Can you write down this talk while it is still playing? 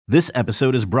This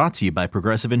episode is brought to you by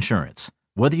Progressive Insurance.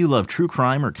 Whether you love true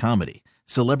crime or comedy,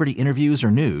 celebrity interviews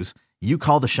or news, you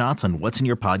call the shots on what's in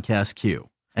your podcast queue.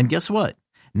 And guess what?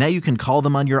 Now you can call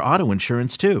them on your auto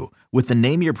insurance too with the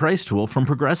Name Your Price tool from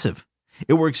Progressive.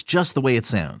 It works just the way it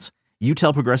sounds. You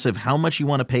tell Progressive how much you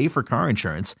want to pay for car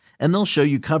insurance, and they'll show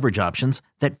you coverage options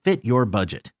that fit your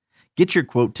budget. Get your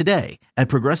quote today at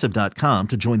Progressive.com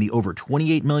to join the over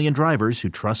 28 million drivers who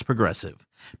trust Progressive.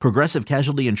 Progressive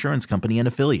Casualty Insurance Company and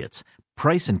Affiliates.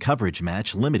 Price and coverage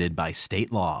match limited by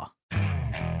state law.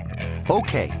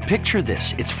 Okay, picture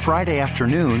this. It's Friday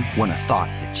afternoon when a thought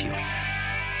hits you.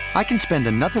 I can spend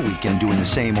another weekend doing the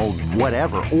same old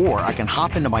whatever, or I can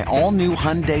hop into my all-new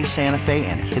Hyundai Santa Fe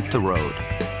and hit the road.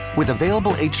 With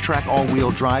available H-Track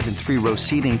all-wheel drive and 3-row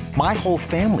seating, my whole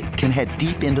family can head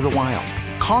deep into the wild.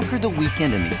 Conquer the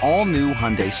weekend in the all-new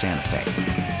Hyundai Santa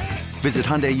Fe. Visit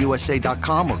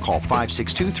HyundaiUSA.com or call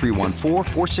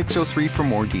 562-314-4603 for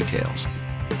more details.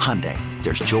 Hyundai,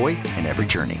 there's joy in every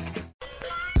journey.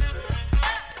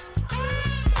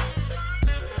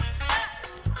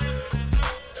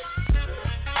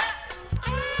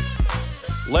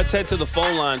 Let's head to the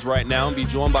phone lines right now and be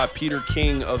joined by Peter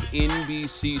King of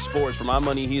NBC Sports. For my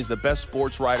money, he is the best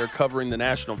sports writer covering the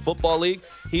National Football League.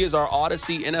 He is our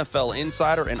Odyssey NFL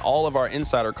insider, and all of our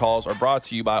insider calls are brought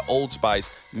to you by Old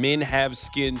Spice. Men have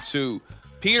skin too.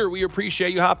 Peter, we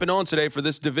appreciate you hopping on today for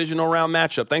this divisional round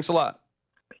matchup. Thanks a lot.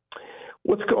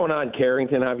 What's going on,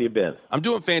 Carrington? How have you been? I'm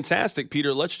doing fantastic,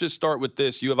 Peter. Let's just start with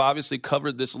this. You have obviously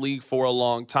covered this league for a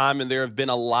long time, and there have been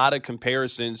a lot of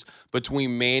comparisons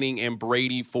between Manning and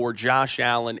Brady for Josh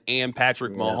Allen and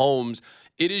Patrick Mahomes.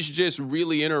 It is just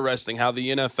really interesting how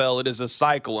the NFL, it is a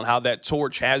cycle, and how that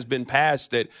torch has been passed,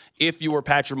 that if you were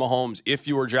Patrick Mahomes, if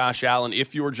you were Josh Allen,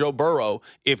 if you were Joe Burrow,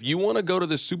 if you want to go to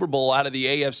the Super Bowl out of the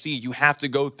AFC, you have to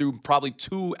go through probably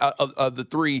two of the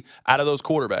three out of those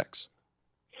quarterbacks.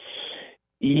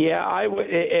 Yeah, I would,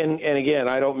 and again,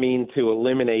 I don't mean to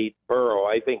eliminate Burrow.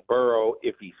 I think Burrow,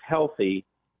 if he's healthy,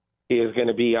 is going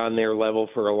to be on their level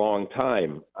for a long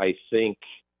time. I think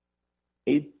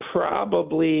he'd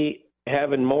probably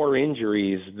having more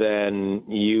injuries than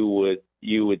you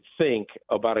would think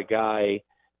about a guy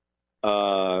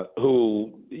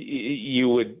who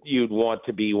you'd want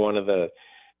to be one of the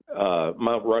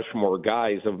Mount Rushmore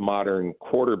guys of modern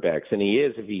quarterbacks, and he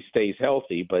is if he stays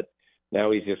healthy, but now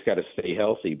he's just got to stay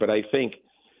healthy. But I think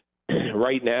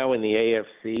right now in the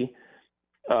AFC,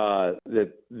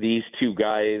 that these two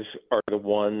guys are the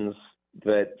ones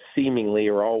that seemingly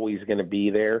are always going to be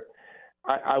there.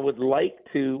 I would like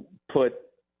to put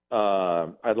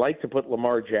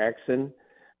Lamar Jackson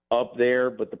up there,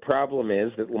 but the problem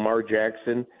is that Lamar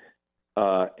Jackson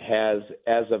has,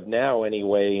 as of now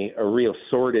anyway, a real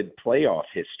sordid playoff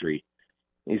history.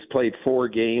 He's played 4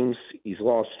 games. He's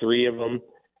lost 3 of them.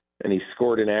 And he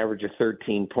scored an average of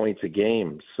 13 points a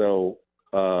game. So,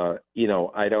 I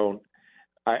don't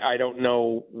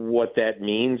know what that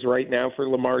means right now for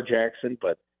Lamar Jackson,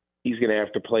 but he's going to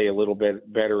have to play a little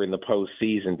bit better in the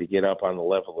postseason to get up on the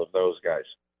level of those guys.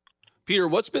 Peter,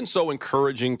 what's been so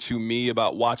encouraging to me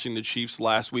about watching the Chiefs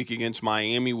last week against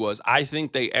Miami was I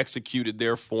think they executed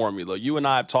their formula. You and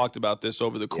I have talked about this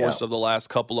over the course of the last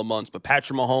couple of months, but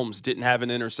Patrick Mahomes didn't have an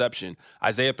interception.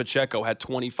 Isaiah Pacheco had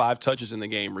 25 touches in the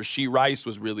game. Rashee Rice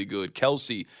was really good.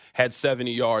 Kelsey had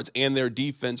 70 yards, and their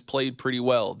defense played pretty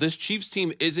well. This Chiefs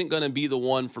team isn't going to be the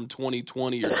one from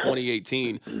 2020 or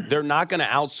 2018. They're not going to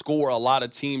outscore a lot of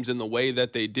teams in the way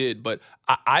that they did, but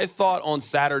I thought on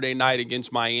Saturday night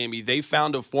against Miami, they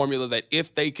found a formula that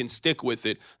if they can stick with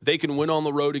it, they can win on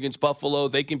the road against Buffalo,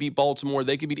 they can beat Baltimore,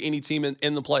 they can beat any team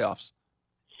in the playoffs.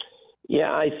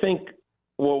 Yeah, I think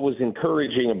what was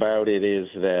encouraging about it is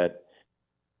that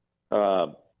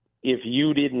if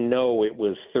you didn't know it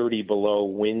was 30 below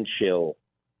wind chill,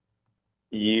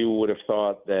 you would have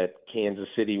thought that Kansas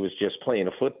City was just playing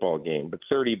a football game. But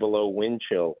 30 below wind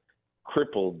chill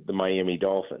crippled the Miami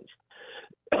Dolphins.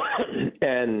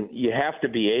 And you have to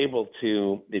be able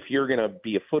to, if you're going to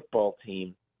be a football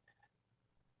team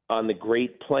on the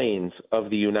Great Plains of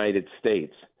the United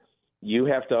States, you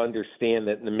have to understand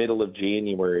that in the middle of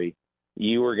January,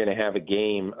 you are going to have a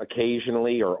game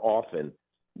occasionally or often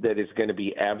that is going to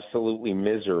be absolutely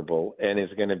miserable and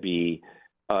is going to be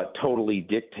totally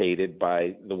dictated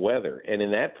by the weather. And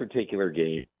in that particular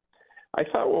game, I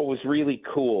thought what was really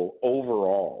cool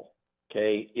overall,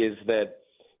 is that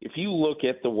if you look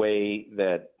at the way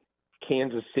that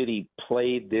Kansas City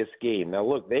played this game, now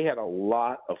look, they had a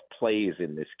lot of plays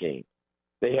in this game.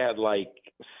 They had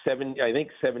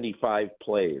 75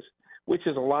 plays, which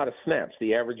is a lot of snaps.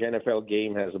 The average NFL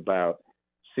game has about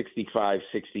 65,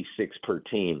 66 per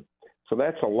team. So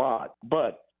that's a lot.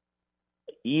 But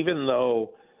even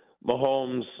though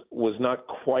Mahomes was not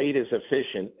quite as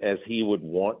efficient as he would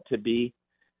want to be,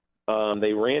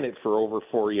 they ran it for over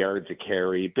 4 yards a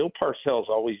carry. Bill Parcells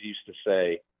always used to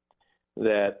say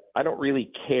that I don't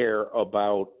really care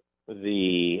about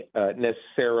the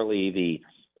necessarily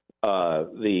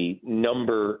the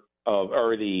number of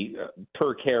or the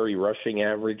per carry rushing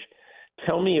average.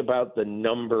 Tell me about the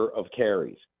number of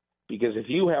carries, because if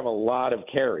you have a lot of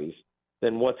carries,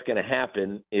 then what's going to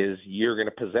happen is you're going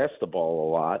to possess the ball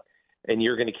a lot and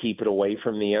you're going to keep it away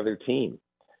from the other team.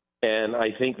 And I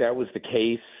think that was the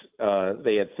case.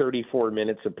 They had 34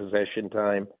 minutes of possession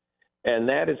time, and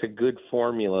that is a good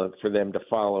formula for them to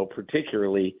follow,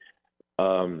 particularly,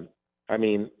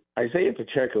 Isaiah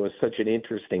Pacheco is such an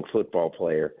interesting football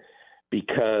player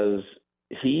because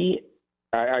he's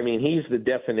the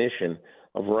definition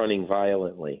of running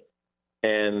violently.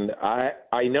 And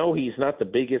I know he's not the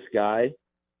biggest guy,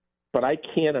 but I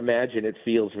can't imagine it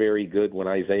feels very good when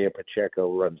Isaiah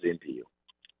Pacheco runs into you.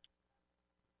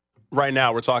 Right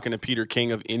now, we're talking to Peter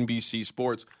King of NBC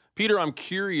Sports. Peter, I'm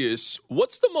curious,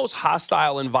 what's the most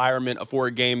hostile environment for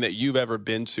a game that you've ever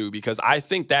been to? Because I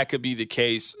think that could be the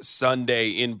case Sunday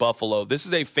in Buffalo. This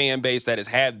is a fan base that has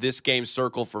had this game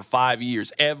circled for 5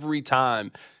 years. Every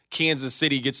time Kansas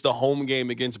City gets the home game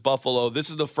against Buffalo, this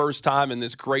is the first time in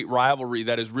this great rivalry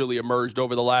that has really emerged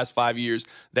over the last 5 years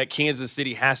that Kansas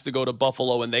City has to go to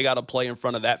Buffalo and they got to play in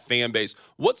front of that fan base.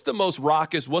 What's the most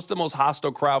raucous, what's the most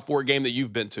hostile crowd for a game that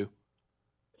you've been to?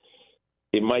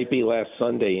 It might be last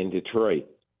Sunday in Detroit.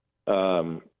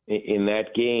 In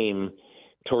that game,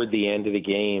 toward the end of the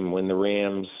game, when the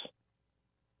Rams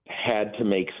had to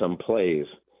make some plays,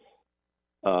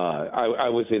 I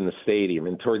was in the stadium,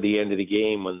 and toward the end of the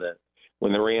game,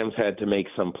 when the Rams had to make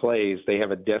some plays, they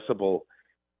have a decibel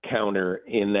counter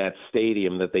in that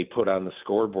stadium that they put on the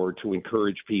scoreboard to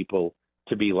encourage people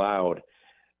to be loud.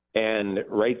 And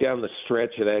right down the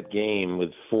stretch of that game,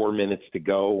 with 4 minutes to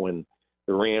go, when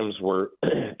the Rams were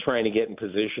trying to get in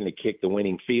position to kick the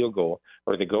winning field goal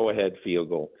or the go-ahead field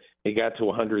goal, it got to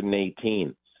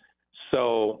 118.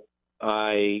 So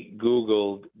I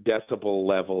Googled decibel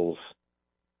levels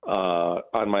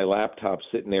on my laptop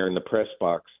sitting there in the press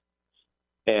box.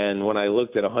 And when I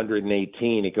looked at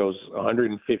 118, it goes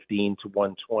 115 to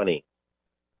 120.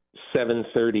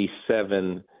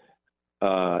 737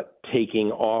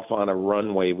 taking off on a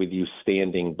runway with you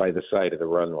standing by the side of the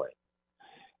runway.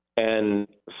 And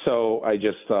so I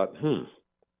just thought,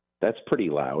 that's pretty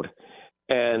loud.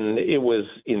 And it was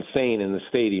insane in the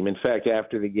stadium. In fact,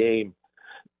 after the game,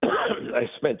 I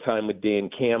spent time with Dan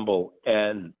Campbell,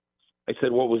 and I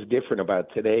said, what was different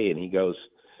about today? And he goes,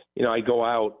 I go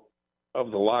out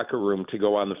of the locker room to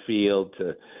go on the field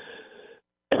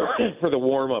for the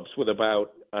warm-ups with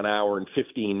about an hour and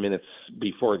 15 minutes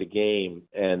before the game.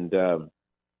 And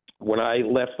when I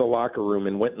left the locker room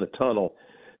and went in the tunnel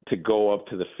to go up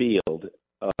to the field,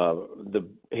 the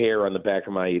hair on the back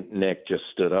of my neck just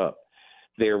stood up.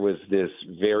 There was this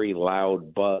very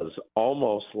loud buzz,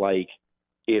 almost like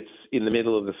it's in the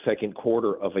middle of the second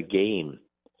quarter of a game,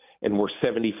 and we're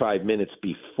 75 minutes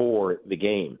before the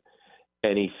game.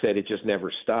 And he said it just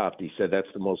never stopped. He said that's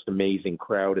the most amazing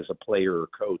crowd as a player or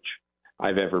coach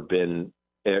I've ever been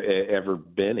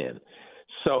in.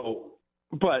 So,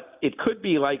 but it could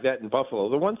be like that in Buffalo.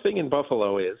 The one thing in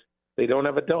Buffalo is they don't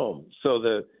have a dome.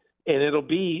 And it'll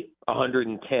be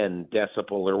 110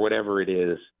 decibel or whatever it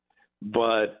is,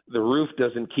 but the roof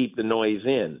doesn't keep the noise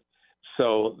in.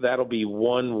 So that'll be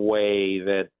one way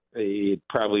that it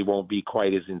probably won't be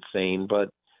quite as insane. But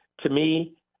to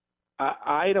me,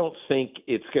 I don't think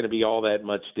it's going to be all that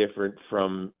much different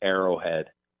from Arrowhead,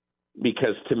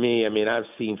 because to me, I've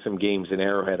seen some games in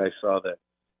Arrowhead. I saw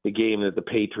the game that the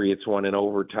Patriots won in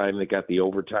overtime. They got the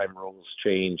overtime rules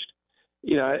changed.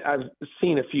 I've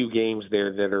seen a few games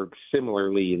there that are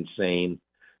similarly insane.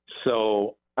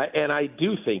 So, I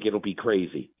do think it'll be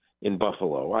crazy in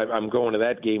Buffalo. I'm going to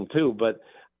that game too, but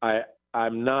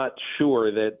I'm not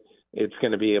sure that it's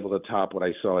going to be able to top what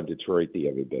I saw in Detroit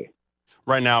the other day.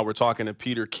 Right now, we're talking to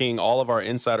Peter King. All of our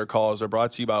insider calls are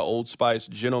brought to you by Old Spice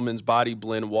Gentleman's Body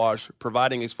Blend Wash,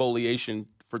 providing exfoliation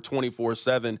for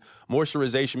 24/7,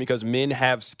 moisturization because men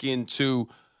have skin too.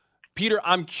 Peter,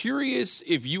 I'm curious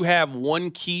if you have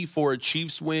one key for a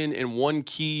Chiefs win and one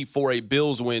key for a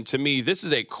Bills win. To me, this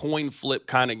is a coin flip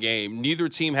kind of game. Neither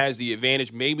team has the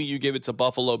advantage. Maybe you give it to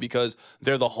Buffalo because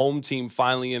they're the home team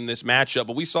finally in this matchup.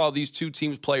 But we saw these two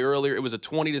teams play earlier. It was a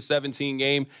 20-17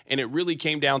 game, and it really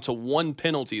came down to one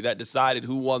penalty that decided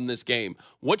who won this game.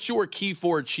 What's your key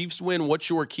for a Chiefs win? What's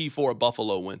your key for a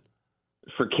Buffalo win?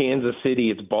 For Kansas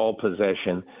City, it's ball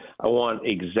possession. I want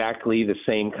exactly the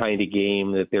same kind of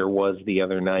game that there was the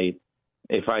other night.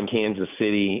 If I'm Kansas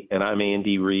City and I'm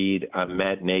Andy Reid, I'm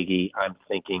Matt Nagy, I'm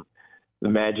thinking the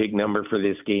magic number for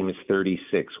this game is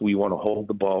 36. We want to hold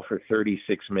the ball for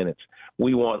 36 minutes.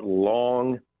 We want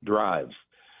long drives.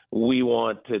 We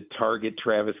want to target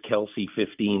Travis Kelce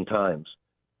 15 times.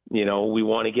 We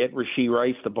want to get Rashee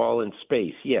Rice the ball in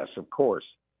space. Yes, of course.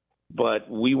 But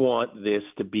we want this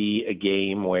to be a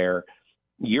game where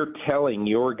you're telling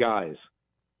your guys,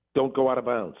 don't go out of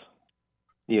bounds.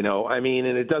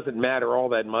 And it doesn't matter all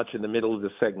that much in the middle of the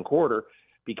second quarter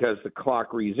because the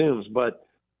clock resumes. But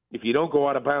if you don't go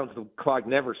out of bounds, the clock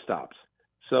never stops.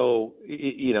 So,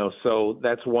 so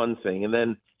that's one thing. And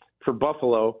then for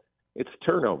Buffalo, it's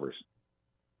turnovers.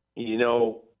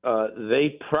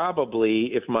 They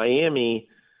probably, if Miami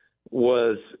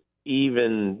was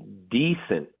even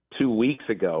decent 2 weeks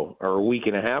ago or a week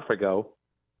and a half ago,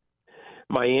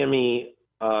 Miami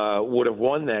would have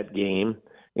won that game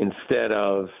instead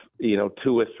of,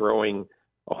 Tua throwing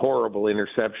a horrible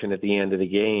interception at the end of the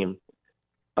game.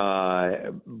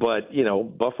 But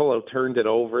Buffalo turned it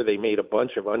over. They made a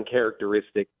bunch of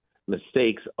uncharacteristic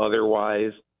mistakes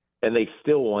otherwise, and they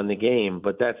still won the game.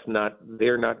 But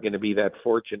they're not going to be that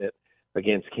fortunate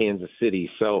against Kansas City.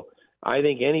 So I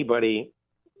think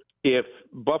if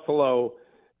Buffalo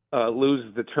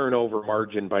loses the turnover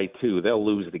margin by 2, they'll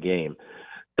lose the game.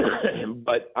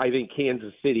 But I think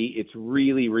Kansas City, it's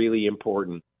really, really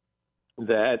important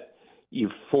that you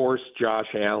force Josh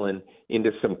Allen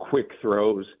into some quick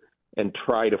throws and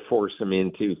try to force him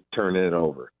into turning it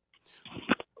over.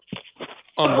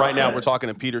 Right now, we're talking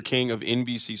to Peter King of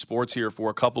NBC Sports here for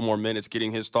a couple more minutes,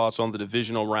 getting his thoughts on the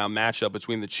divisional round matchup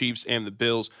between the Chiefs and the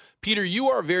Bills. Peter, you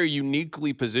are very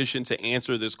uniquely positioned to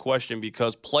answer this question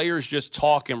because players just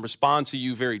talk and respond to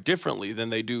you very differently than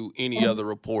they do any other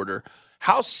reporter.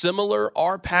 How similar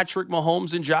are Patrick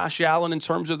Mahomes and Josh Allen in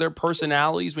terms of their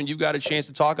personalities when you got a chance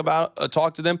to talk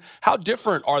to them? How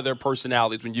different are their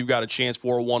personalities when you got a chance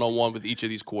for a one-on-one with each of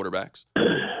these quarterbacks?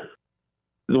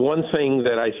 The one thing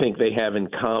that I think they have in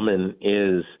common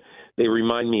is they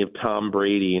remind me of Tom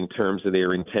Brady in terms of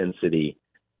their intensity.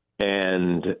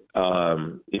 And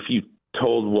if you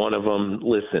told one of them,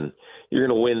 listen, you're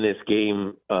going to win this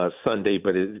game Sunday,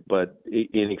 but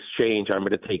in exchange, I'm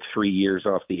going to take 3 years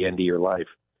off the end of your life,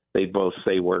 they'd both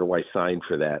say, where do I sign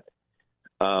for that?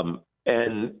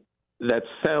 And that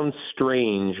sounds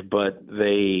strange, but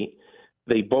they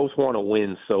both want to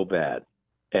win so bad.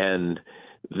 And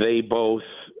they both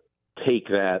take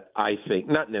that, I think,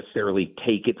 not necessarily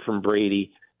take it from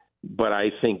Brady, but I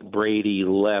think Brady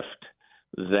left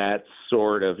that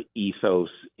sort of ethos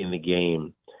in the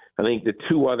game. I think the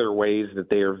two other ways that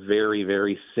they are very,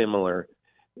 very similar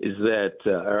is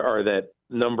that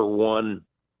number one,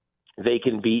 they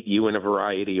can beat you in a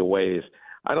variety of ways.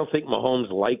 I don't think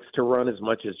Mahomes likes to run as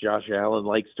much as Josh Allen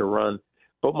likes to run,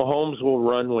 but Mahomes will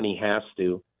run when he has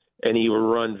to, and he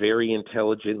will run very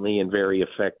intelligently and very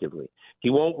effectively.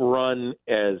 He won't run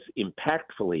as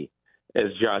impactfully as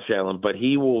Josh Allen, but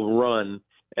he will run,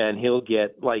 and he'll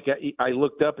get, like I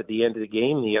looked up at the end of the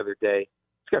game the other day,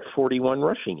 he's got 41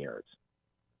 rushing yards.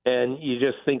 And you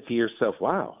just think to yourself,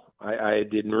 wow, I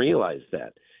didn't realize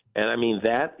that. And, I mean,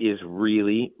 that is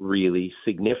really, really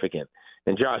significant.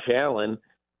 And Josh Allen,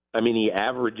 I mean, he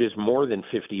averages more than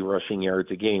 50 rushing yards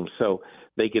a game. So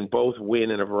they can both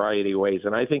win in a variety of ways.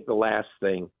 And I think the last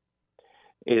thing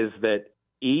is that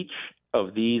each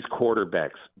of these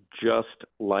quarterbacks, just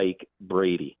like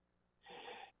Brady,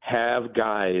 have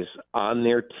guys on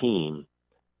their team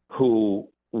who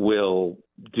will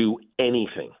do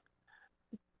anything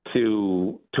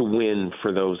to win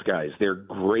for those guys. They're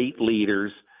great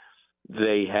leaders.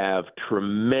 They have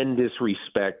tremendous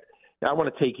respect. I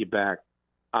want to take you back.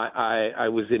 I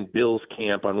was in Bill's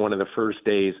camp on one of the first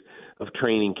days of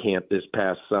training camp this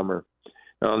past summer.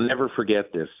 I'll never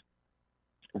forget this.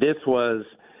 This was,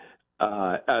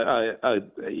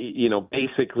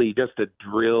 basically just a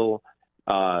drill,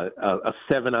 a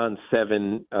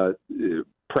 7-on-7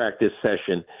 practice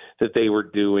session that they were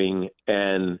doing,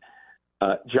 and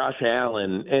Josh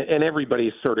Allen, and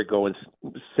everybody's sort of going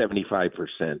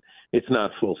 75%. It's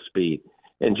not full speed.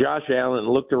 And Josh Allen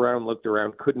looked around,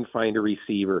 couldn't find a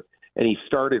receiver, and he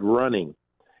started running,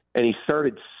 and he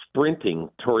started sprinting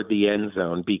toward the end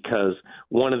zone because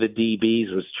one of the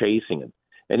DBs was chasing him,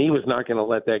 and he was not going to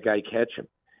let that guy catch him.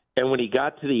 And when he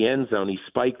got to the end zone, he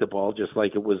spiked the ball just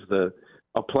like it was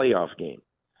a playoff game.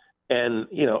 And,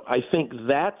 I think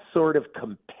that sort of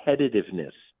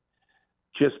competitiveness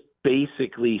just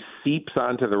basically seeps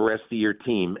onto the rest of your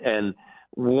team. And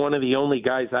one of the only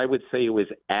guys I would say who is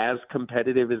as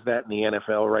competitive as that in the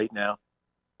NFL right now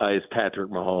is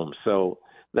Patrick Mahomes. So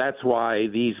that's why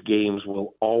these games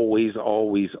will always,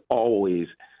 always, always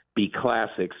be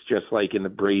classics, just like in the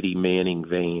Brady-Manning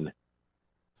vein.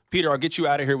 Peter, I'll get you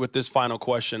out of here with this final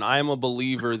question. I am a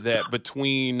believer that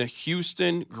between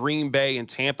Houston, Green Bay, and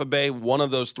Tampa Bay, one of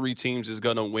those three teams is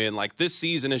going to win. Like, this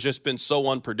season has just been so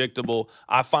unpredictable.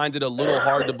 I find it a little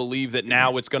hard to believe that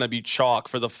now it's going to be chalk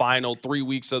for the final 3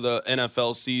 weeks of the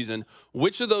NFL season.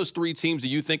 Which of those three teams do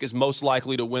you think is most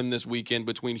likely to win this weekend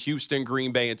between Houston,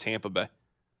 Green Bay, and Tampa Bay?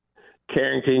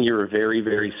 Carrington, you're a very,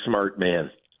 very smart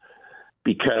man,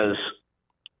 because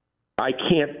I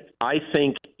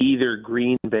think either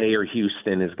Green Bay or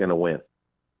Houston is going to win.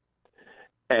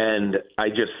 And I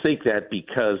just think that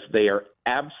because they are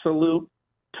absolute,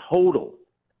 total,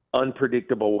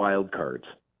 unpredictable wild cards.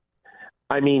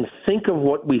 I mean, think of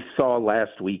what we saw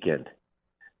last weekend.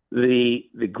 The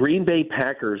Green Bay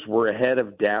Packers were ahead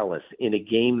of Dallas in a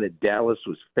game that Dallas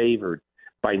was favored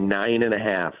by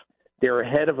 9.5. They're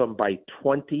ahead of them by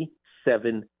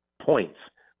 27 points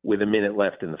with a minute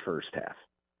left in the first half.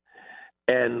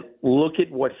 And look at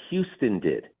what Houston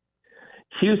did.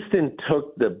 Houston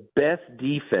took the best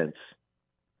defense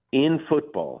in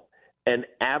football and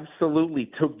absolutely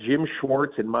took Jim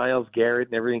Schwartz and Myles Garrett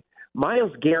and everything.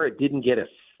 Myles Garrett didn't get a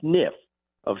sniff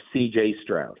of C.J.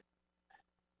 Stroud.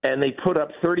 And they put up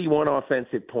 31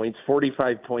 offensive points,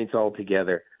 45 points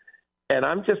altogether. And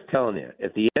I'm just telling you,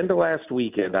 at the end of last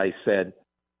weekend, I said,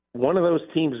 one of those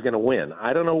teams is going to win.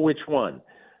 I don't know which one.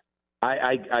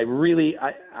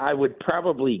 I would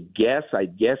probably guess.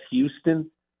 I'd guess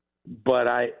Houston, but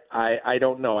I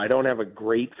don't know. I don't have a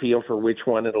great feel for which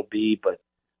one it'll be. But,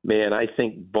 man, I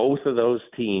think both of those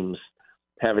teams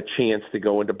have a chance to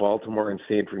go into Baltimore and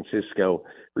San Francisco,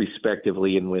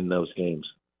 respectively, and win those games.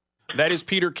 That is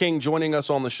Peter King joining us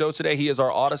on the show today. He is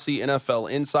our Odyssey NFL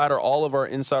insider. All of our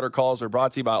insider calls are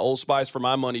brought to you by Old Spice. For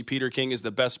my money, Peter King is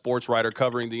the best sports writer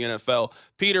covering the NFL.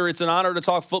 Peter, it's an honor to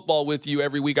talk football with you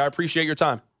every week. I appreciate your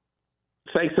time.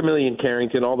 Thanks a million,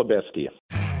 Carrington. All the best to you.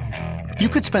 You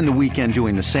could spend the weekend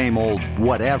doing the same old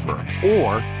whatever,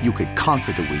 or you could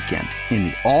conquer the weekend in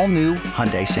the all-new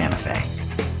Hyundai Santa Fe.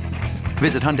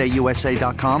 Visit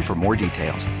HyundaiUSA.com for more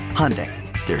details. Hyundai,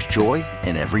 there's joy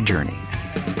in every journey.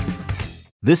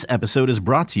 This episode is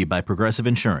brought to you by Progressive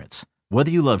Insurance. Whether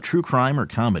you love true crime or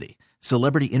comedy,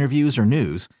 celebrity interviews or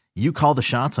news, you call the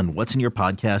shots on what's in your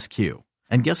podcast queue.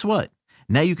 And guess what?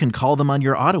 Now you can call them on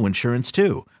your auto insurance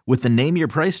too with the Name Your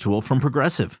Price tool from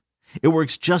Progressive. It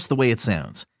works just the way it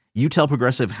sounds. You tell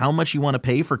Progressive how much you want to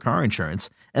pay for car insurance,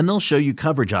 and they'll show you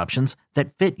coverage options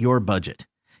that fit your budget.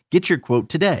 Get your quote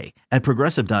today at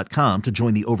Progressive.com to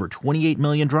join the over 28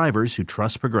 million drivers who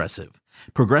trust Progressive.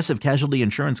 Progressive Casualty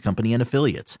Insurance Company and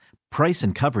Affiliates. Price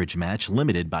and coverage match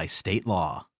limited by state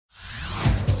law.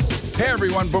 Hey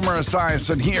everyone, Boomer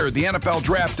Esiason here. The NFL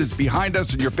Draft is behind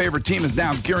us and your favorite team is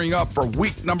now gearing up for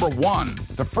week number 1.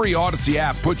 The free Odyssey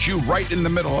app puts you right in the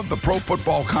middle of the pro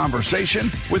football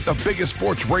conversation with the biggest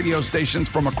sports radio stations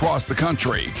from across the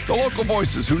country. The local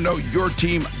voices who know your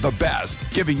team the best,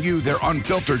 giving you their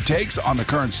unfiltered takes on the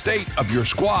current state of your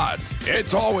squad.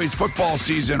 It's always football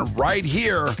season right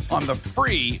here on the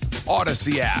free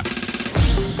Odyssey app.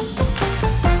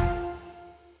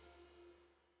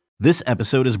 This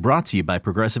episode is brought to you by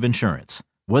Progressive Insurance.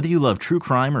 Whether you love true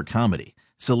crime or comedy,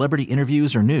 celebrity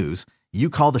interviews or news, you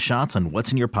call the shots on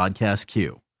what's in your podcast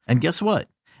queue. And guess what?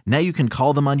 Now you can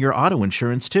call them on your auto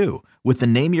insurance too with the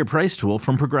Name Your Price tool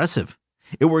from Progressive.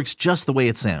 It works just the way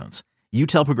it sounds. You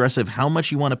tell Progressive how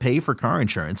much you want to pay for car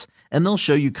insurance, and they'll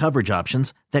show you coverage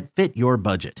options that fit your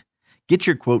budget. Get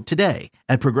your quote today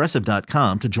at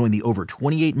Progressive.com to join the over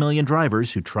 28 million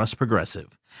drivers who trust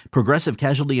Progressive. Progressive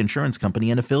Casualty Insurance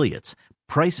Company and Affiliates.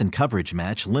 Price and coverage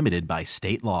match limited by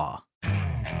state law.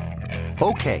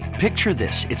 Okay, picture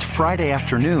this. It's Friday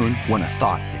afternoon when a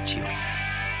thought hits you.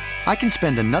 I can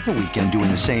spend another weekend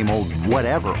doing the same old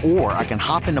whatever, or I can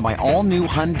hop into my all-new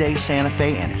Hyundai Santa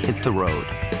Fe and hit the road.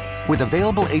 With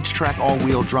available H-Track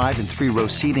all-wheel drive and 3-row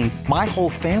seating, my whole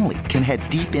family can head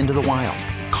deep into the wild.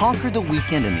 Conquer the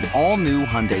weekend in the all-new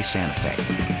Hyundai Santa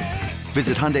Fe.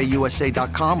 Visit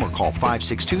HyundaiUSA.com or call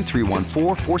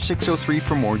 562-314-4603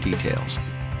 for more details.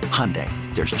 Hyundai,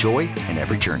 there's joy in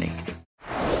every journey.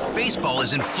 Baseball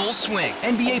is in full swing.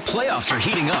 NBA playoffs are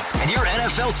heating up, and your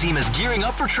NFL team is gearing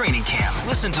up for training camp.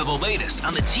 Listen to the latest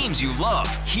on the teams you love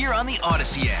here on the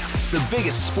Odyssey app. The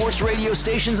biggest sports radio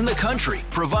stations in the country,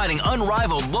 providing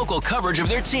unrivaled local coverage of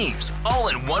their teams, all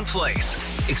in one place.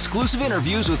 Exclusive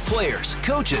interviews with players,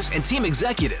 coaches, and team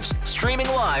executives, streaming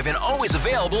live and always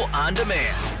available on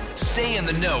demand. Stay in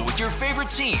the know with your favorite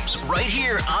teams right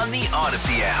here on the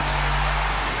Odyssey app.